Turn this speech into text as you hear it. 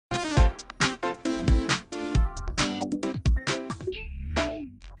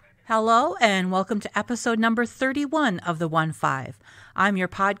Hello and welcome to episode number 31 of the 1-5. I'm your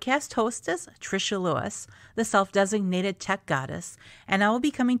podcast hostess, Trisha Lewis, the self-designated tech goddess, and I will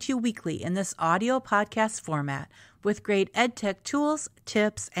be coming to you weekly in this audio podcast format with great edtech tools,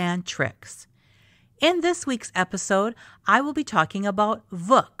 tips, and tricks. In this week's episode, I will be talking about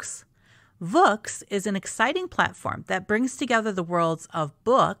Vooks. Vooks is an exciting platform that brings together the worlds of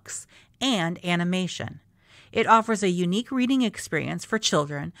books and animation. It offers a unique reading experience for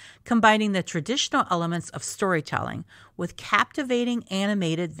children, combining the traditional elements of storytelling with captivating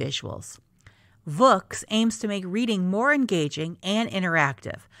animated visuals. Vooks aims to make reading more engaging and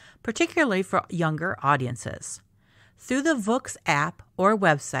interactive, particularly for younger audiences. Through the Vooks app or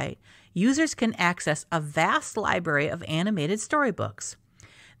website, users can access a vast library of animated storybooks.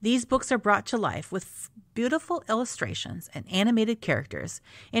 These books are brought to life with beautiful illustrations and animated characters,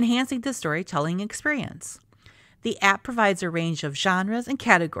 enhancing the storytelling experience. The app provides a range of genres and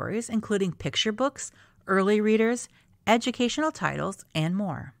categories, including picture books, early readers, educational titles, and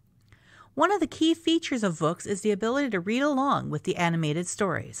more. One of the key features of Vooks is the ability to read along with the animated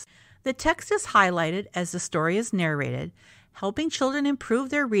stories. The text is highlighted as the story is narrated, helping children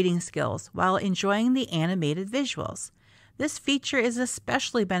improve their reading skills while enjoying the animated visuals. This feature is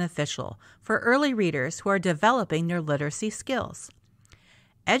especially beneficial for early readers who are developing their literacy skills.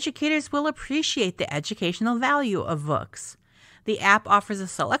 Educators will appreciate the educational value of Vooks. The app offers a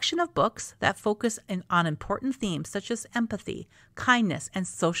selection of books that focus on important themes such as empathy, kindness, and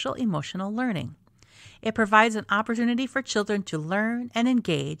social-emotional learning. It provides an opportunity for children to learn and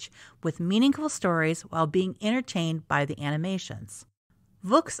engage with meaningful stories while being entertained by the animations.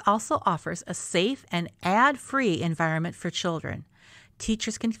 Vooks also offers a safe and ad-free environment for children.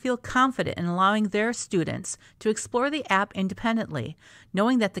 Teachers can feel confident in allowing their students to explore the app independently,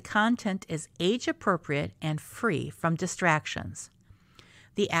 knowing that the content is age-appropriate and free from distractions.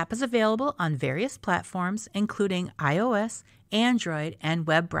 The app is available on various platforms, including iOS, Android, and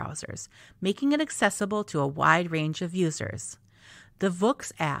web browsers, making it accessible to a wide range of users. The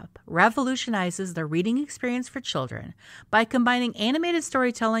Vooks app revolutionizes the reading experience for children by combining animated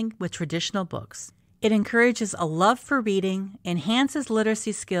storytelling with traditional books. It encourages a love for reading, enhances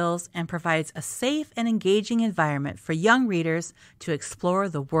literacy skills, and provides a safe and engaging environment for young readers to explore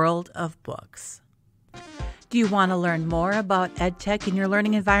the world of books. Do you want to learn more about EdTech in your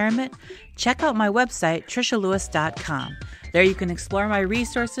learning environment? Check out my website, trishalewis.com. There you can explore my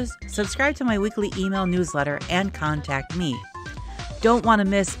resources, subscribe to my weekly email newsletter, and contact me. Don't want to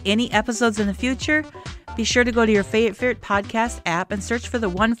miss any episodes in the future? Be sure to go to your favorite podcast app and search for the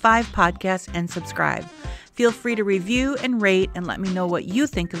 1-5 podcast and subscribe. Feel free to review and rate and let me know what you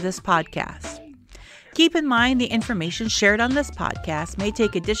think of this podcast. Keep in mind the information shared on this podcast may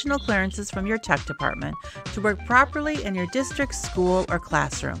take additional clearances from your tech department to work properly in your district, school, or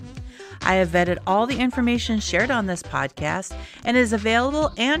classroom. I have vetted all the information shared on this podcast and is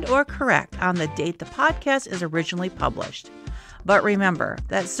available and/or correct on the date the podcast is originally published. But remember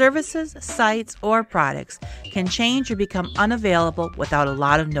that services, sites, or products can change or become unavailable without a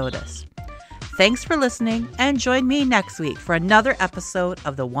lot of notice. Thanks for listening, and join me next week for another episode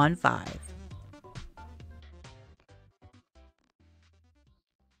of the 1-5.